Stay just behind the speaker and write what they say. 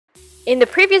In the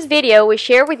previous video, we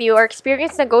shared with you our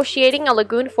experience negotiating a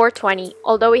Lagoon 420.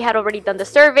 Although we had already done the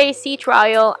survey, sea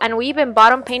trial, and we even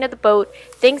bottom painted the boat,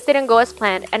 things didn't go as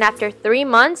planned, and after 3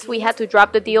 months, we had to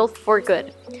drop the deal for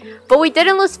good. But we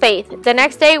didn't lose faith. The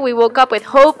next day, we woke up with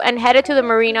hope and headed to the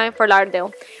marina in Fort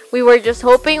Lauderdale. We were just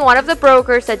hoping one of the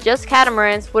brokers at Just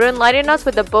Catamarans would enlighten us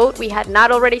with a boat we had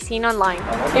not already seen online.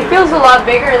 It feels a lot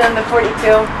bigger than the 42,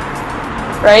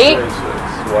 right? It's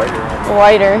wider.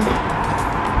 Wider.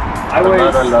 Not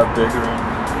a lot bigger.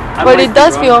 But it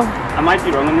does feel... I might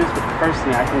be wrong on this, but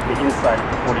personally I think the inside of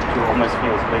the 42 almost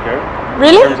feels bigger.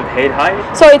 Really? In terms of head height.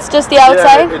 So it's just the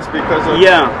outside? Yeah, it's because of...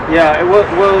 Yeah.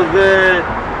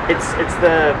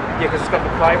 Because it's got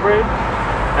the fiber.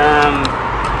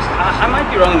 I might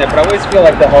be wrong on that, but I always feel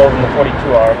like the hulls in the 42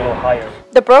 are a little higher.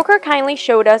 The broker kindly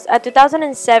showed us a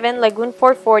 2007 Lagoon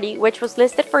 440, which was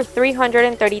listed for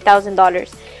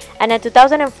 $330,000. And a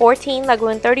 2014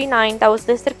 Lagoon 39 that was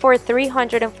listed for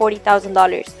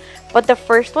 $340,000. But the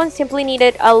first one simply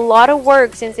needed a lot of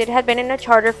work since it had been in a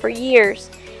charter for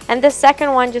years. And the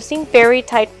second one just seemed very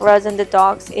tight for us and the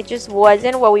dogs. It just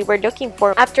wasn't what we were looking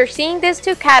for. After seeing these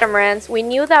two catamarans, we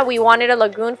knew that we wanted a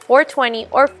Lagoon 420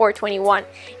 or 421.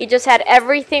 It just had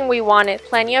everything we wanted.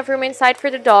 Plenty of room inside for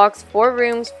the dogs, 4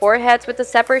 rooms, 4 heads with a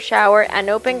separate shower, an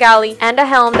open galley, and a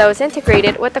helm that was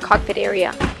integrated with the cockpit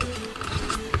area.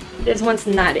 This one's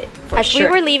not it. As we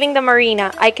were leaving the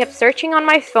marina, I kept searching on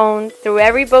my phone through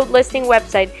every boat listing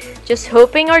website, just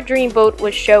hoping our dream boat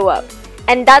would show up.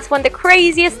 And that's when the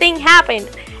craziest thing happened.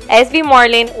 SV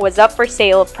Marlin was up for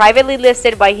sale, privately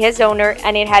listed by his owner,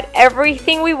 and it had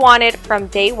everything we wanted from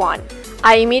day one.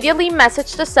 I immediately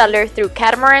messaged the seller through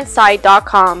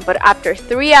catamaranSide.com, but after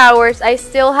 3 hours, I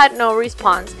still had no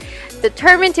response.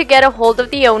 Determined to get a hold of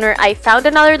the owner, I found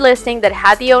another listing that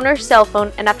had the owner's cell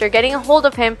phone, and after getting a hold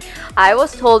of him, I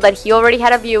was told that he already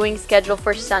had a viewing scheduled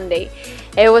for Sunday.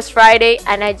 It was Friday,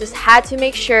 and I just had to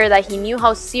make sure that he knew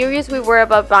how serious we were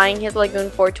about buying his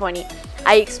Lagoon 420.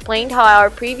 I explained how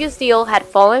our previous deal had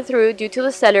fallen through due to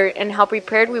the seller and how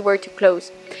prepared we were to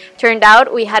close. Turned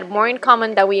out we had more in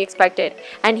common than we expected,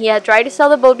 and he had tried to sell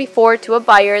the boat before to a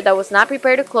buyer that was not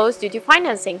prepared to close due to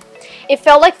financing. It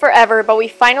felt like forever, but we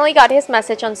finally got his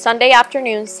message on Sunday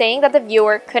afternoon saying that the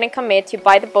viewer couldn't commit to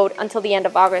buy the boat until the end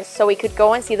of August, so we could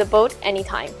go and see the boat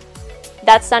anytime.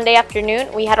 That Sunday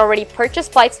afternoon, we had already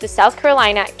purchased flights to South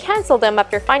Carolina, canceled them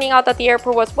after finding out that the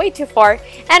airport was way too far,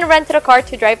 and rented a car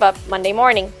to drive up Monday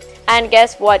morning. And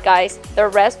guess what, guys? The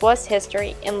rest was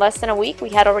history. In less than a week, we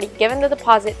had already given the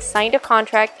deposit, signed a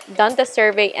contract, done the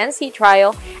survey and sea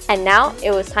trial, and now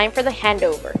it was time for the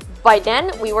handover. By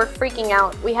then, we were freaking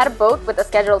out. We had a boat with a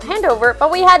scheduled handover, but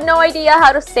we had no idea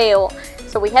how to sail.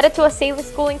 So we headed to a sailing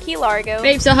school in Key Largo.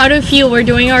 Babe, so how do you feel? We're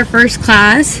doing our first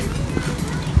class.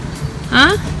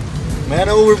 Huh? Man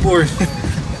overboard.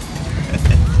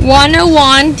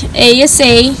 101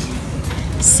 ASA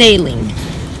sailing.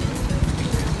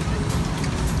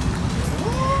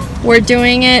 We're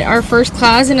doing it our first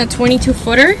class in a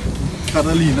 22-footer.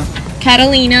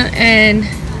 Catalina, and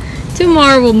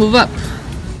tomorrow we'll move up.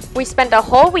 We spent a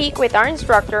whole week with our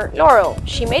instructor, Laurel.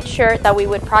 She made sure that we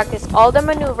would practice all the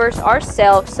maneuvers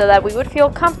ourselves so that we would feel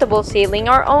comfortable sailing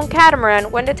our own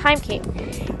catamaran when the time came.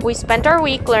 We spent our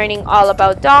week learning all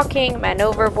about docking, man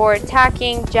overboard,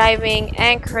 tacking, jibing,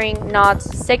 anchoring,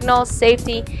 knots, signals,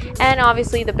 safety, and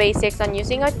obviously the basics on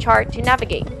using a chart to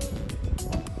navigate.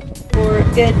 4,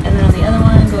 good, and then on the other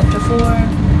one, go up to 4.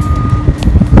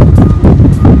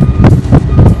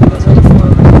 Goes over to 4,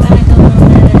 bring it back a little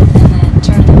bit, and then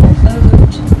turn the whole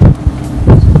boat.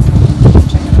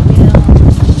 Check on the wheel.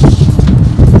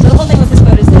 So the whole thing with this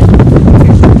boat is that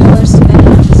your propellers spin in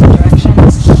opposite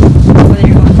directions. Whether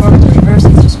you're going forward or reverse,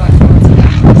 it's just going forwards and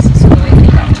backwards. So the way you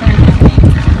think about turn happening,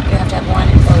 you have to have one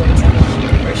in forwards and one in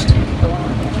reverse to go on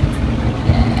with it.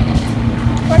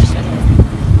 Yeah. Or spin it.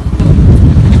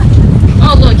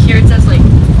 Oh, look, here it says, like,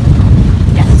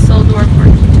 yeah, sold door for.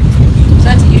 So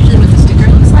that's usually what the sticker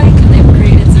looks like. They've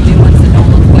created some new ones that don't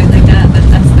look quite like that, but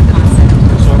that's the concept.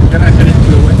 So can I fit it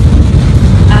to the wind?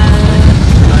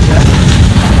 Not yet.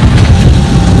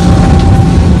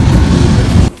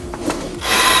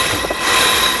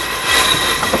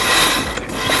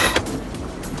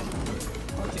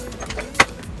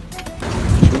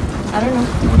 I don't know.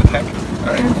 You want to tack?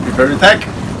 Alright, prepare to tack.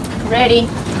 Ready.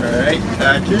 Alright,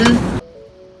 tacking.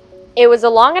 It was a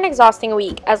long and exhausting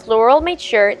week, as Laurel made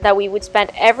sure that we would spend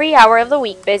every hour of the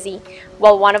week busy.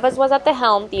 While one of us was at the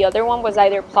helm, the other one was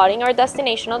either plotting our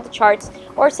destination on the charts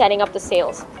or setting up the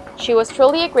sails. She was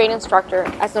truly a great instructor,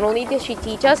 as not only did she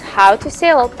teach us how to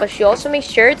sail, but she also made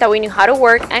sure that we knew how to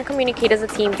work and communicate as a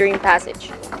team during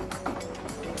passage.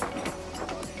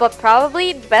 But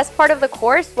probably the best part of the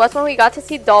course was when we got to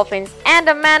see dolphins and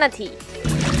a manatee.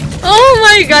 Oh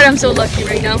my god, I'm so lucky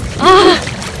right now. Oh,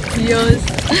 Dios.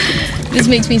 This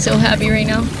makes me so happy right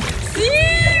now. Sí,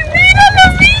 míralo,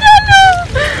 míralo.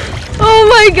 Oh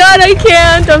my god, I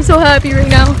can't. I'm so happy right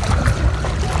now.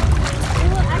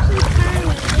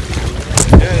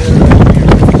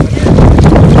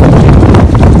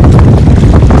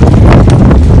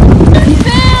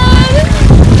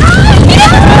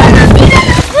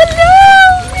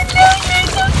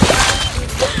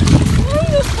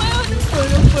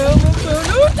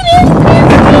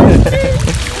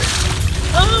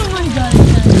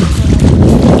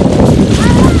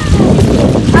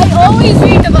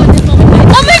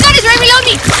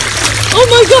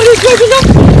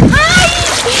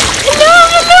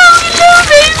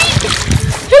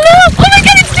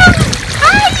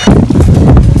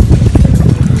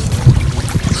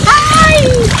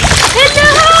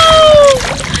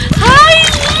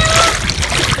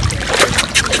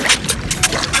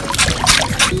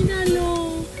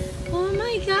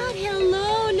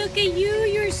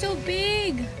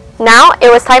 Now it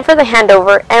was time for the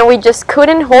handover, and we just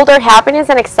couldn't hold our happiness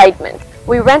and excitement.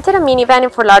 We rented a minivan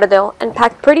in Fort Lauderdale and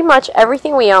packed pretty much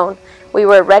everything we owned. We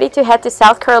were ready to head to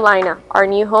South Carolina. Our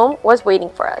new home was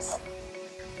waiting for us.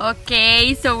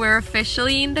 Okay, so we're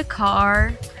officially in the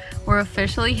car. We're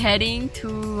officially heading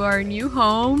to our new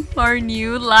home, our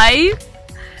new life.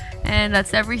 And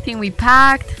that's everything we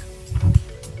packed.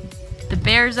 The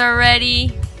bears are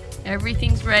ready.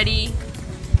 Everything's ready.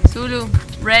 Zulu,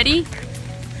 ready?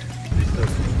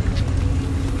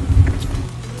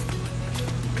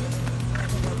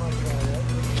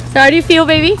 So how do you feel,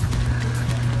 baby?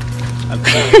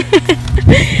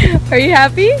 Are you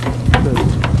happy?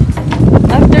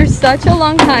 After such a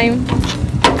long time.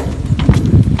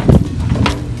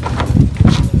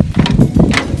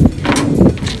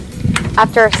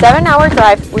 After a 7-hour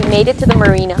drive, we made it to the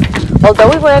marina. Although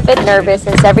we were a bit nervous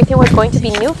since everything was going to be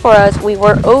new for us, we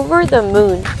were over the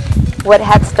moon. What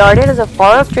had started as a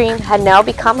far-off dream had now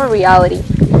become a reality.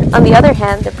 On the other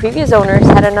hand, the previous owners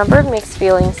had a number of mixed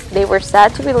feelings. They were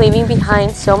sad to be leaving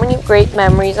behind so many great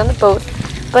memories on the boat,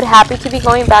 but happy to be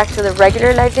going back to the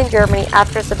regular lives in Germany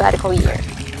after a sabbatical year.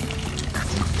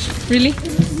 Really?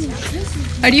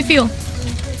 How do you feel?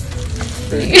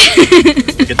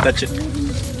 You can touch it.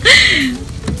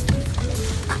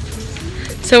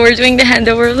 So we're doing the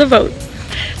handover of the boat.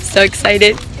 So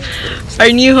excited.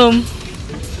 Our new home.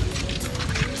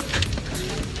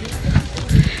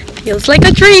 Feels like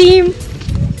a dream.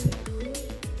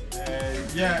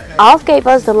 Alf gave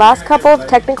us the last couple of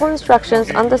technical instructions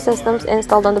on the systems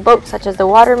installed on the boat, such as the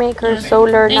water maker,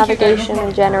 solar, navigation,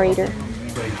 and generator.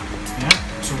 Yeah.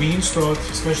 So we installed,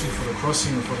 especially for the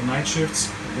crossing and for the night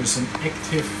shifts, there's an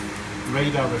active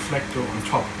radar reflector on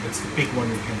top. That's the big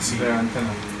one you can see. The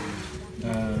antenna.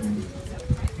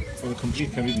 For the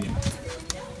complete Caribbean.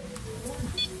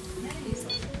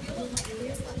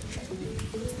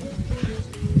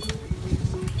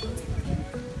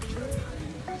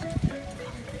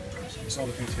 It's all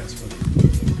the PTS for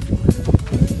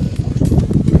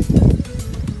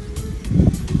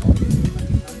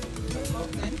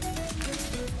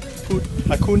Put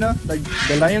Hakuna, like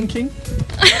the Lion King.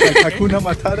 Like Hakuna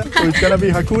Matata. So it's gonna be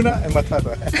Hakuna and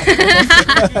Matata.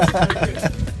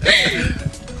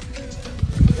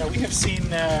 Yeah, we have seen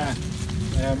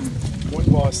one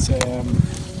was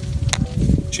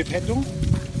Geppetto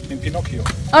and Pinocchio.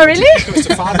 Oh, really? Geppetto is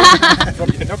the father from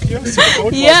Pinocchio. So the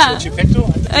boat Yeah. was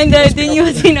Geppetto And then you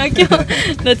was Pinocchio.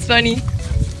 That's funny.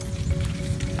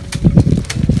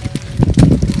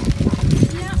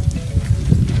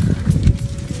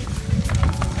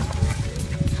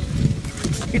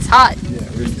 It's hot. Yeah,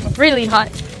 really hot. Really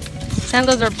hot.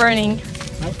 Sandals are burning.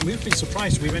 Now, we've been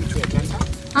surprised. We went to Atlanta,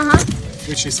 Uh-huh.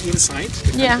 which is inside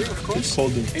the Yeah. country, of course. It's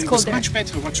colder. And it cold was there. much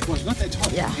better, which was not that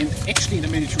hot. Yeah. And actually in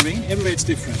the Mediterranean, everywhere it's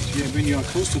different. When you are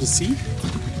close to the sea,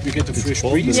 you get the fresh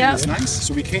colder, breeze, yeah. and it's nice.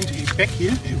 So we came back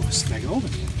here, it was like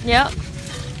oven. Yeah.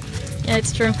 Yeah,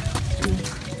 it's true.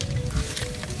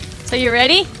 So you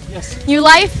ready? Yes. New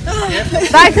life?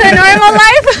 Back to the normal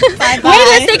life? Bye-bye. Hey,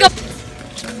 let's take a...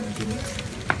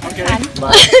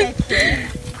 Okay.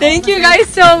 Thank you guys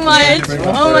so much.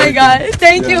 Oh my god.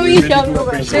 Thank you, Misha.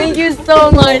 Thank you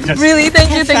so much. Really, thank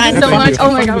you so much.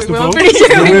 Oh my god, we will. Pretty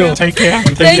sure we will. Take care.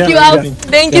 Thank you, Al.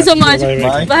 Thank you so much.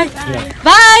 Bye. Bye.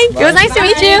 Bye. It was nice to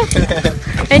meet you.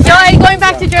 Enjoy going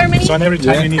back to Germany. So every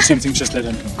time you need something, just let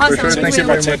them know. Awesome. sure. Send Thank us you a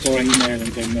very WhatsApp much. or email,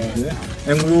 and then Yeah.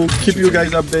 And we'll keep you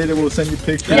guys updated. We'll send you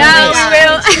pictures. Yeah, we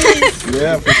will.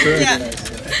 Yeah, for sure.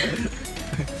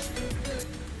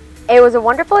 It was a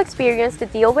wonderful experience to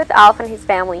deal with Alf and his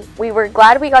family. We were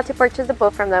glad we got to purchase the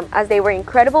boat from them as they were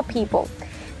incredible people.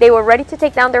 They were ready to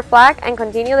take down their flag and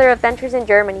continue their adventures in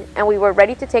Germany, and we were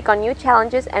ready to take on new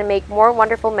challenges and make more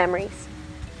wonderful memories.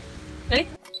 ¿Ready?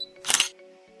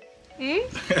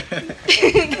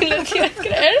 ¿Lo quieres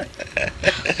creer?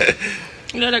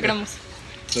 Lo logramos.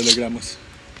 Lo logramos.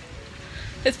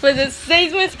 Después de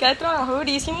 6 meses que trabajó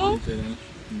durísimo. Literal,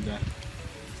 ya.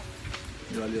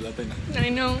 Y valió la pena. I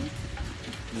know.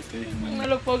 Yo te dije, man. No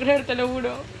lo puedo creer, te lo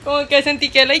juro. Como que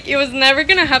sentí que like it was never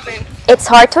gonna happen. It's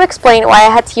hard to explain why I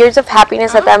had tears of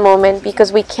happiness at that moment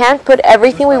because we can't put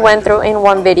everything we went through in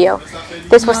one video.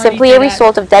 This was simply a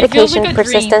result of dedication,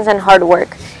 persistence, and hard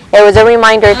work. It was a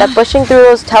reminder that pushing through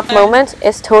those tough moments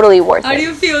is totally worth How do it.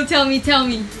 you feel? Tell me.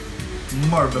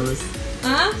 Marvelous.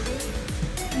 Huh?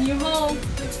 You home?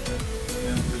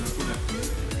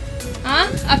 Huh?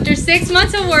 After 6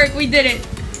 months of work, we did it.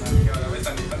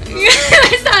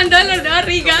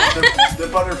 The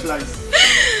butterflies.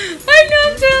 I know,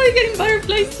 I'm totally getting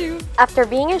butterflies too. After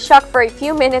being in shock for a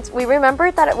few minutes, we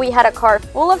remembered that we had a car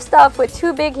full of stuff with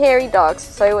 2 big hairy dogs,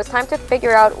 so it was time to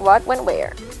figure out what went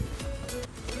where.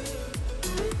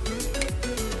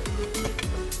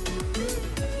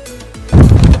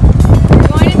 We're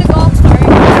going in the golf cart.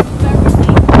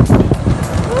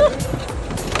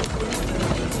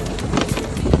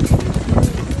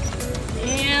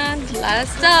 And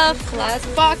last stuff,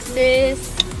 last boxes.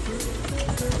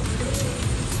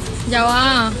 Ya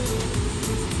va.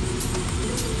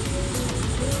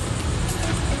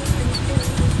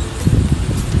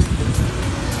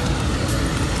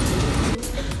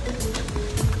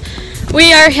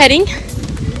 We are heading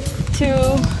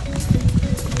to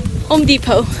Home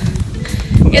Depot.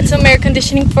 Get some air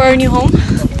conditioning for our new home.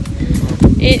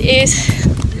 It is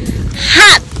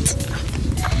hot.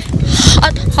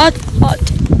 Hot.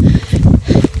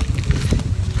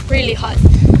 Really hot.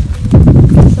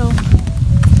 So,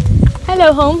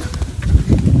 hello home.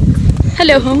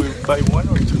 Hello home. Buy one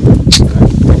or 2?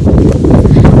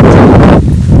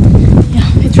 Yeah,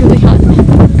 it's really hot.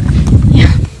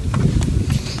 Yeah.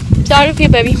 So how do you feel,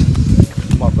 baby?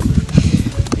 Marvelous.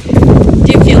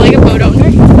 Do you feel like a boat owner?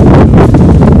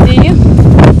 Do you?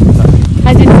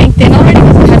 Has it sinked in already?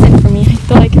 Because it hasn't for me. I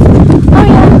feel like, oh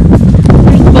yeah,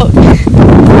 there's the boat.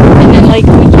 And then like,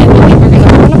 we can't believe we're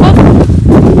gonna own a boat.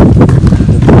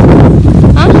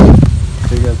 Huh?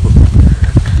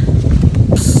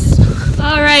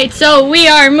 Alright, so we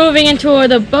are moving into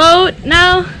the boat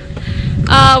now.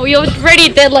 We already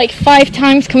did like 5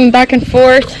 times coming back and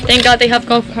forth. Thank God they have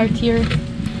golf carts here.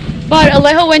 But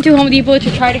Alejo went to Home Depot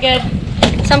to try to get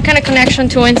some kind of connection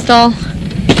to install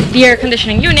the air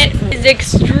conditioning unit. It's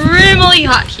extremely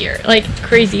hot here, like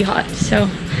crazy hot. So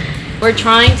we're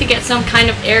trying to get some kind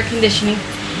of air conditioning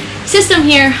system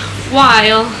here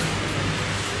while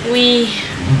we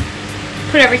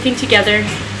put everything together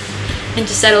and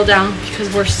to settle down because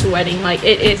we're sweating. Like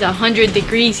it is 100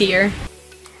 degrees here.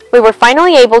 We were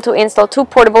finally able to install 2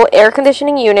 portable air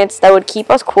conditioning units that would keep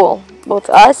us cool, both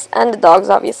us and the dogs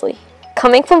obviously.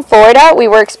 Coming from Florida, we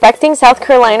were expecting South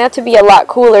Carolina to be a lot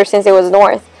cooler since it was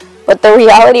north, but the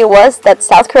reality was that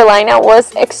South Carolina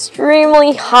was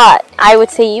extremely hot. I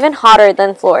would say even hotter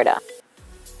than Florida.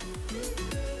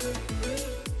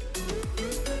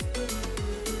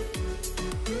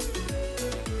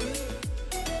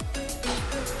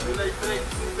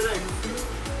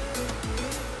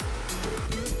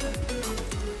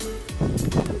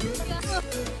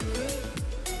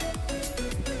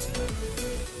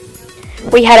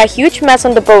 We had a huge mess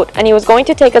on the boat and it was going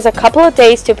to take us a couple of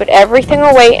days to put everything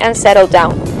away and settle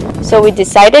down. So we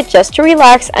decided just to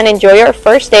relax and enjoy our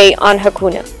first day on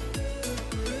Hakuna.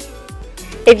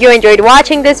 If you enjoyed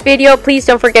watching this video, please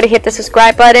don't forget to hit the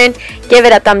subscribe button, give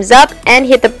it a thumbs up, and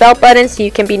hit the bell button so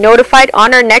you can be notified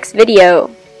on our next video.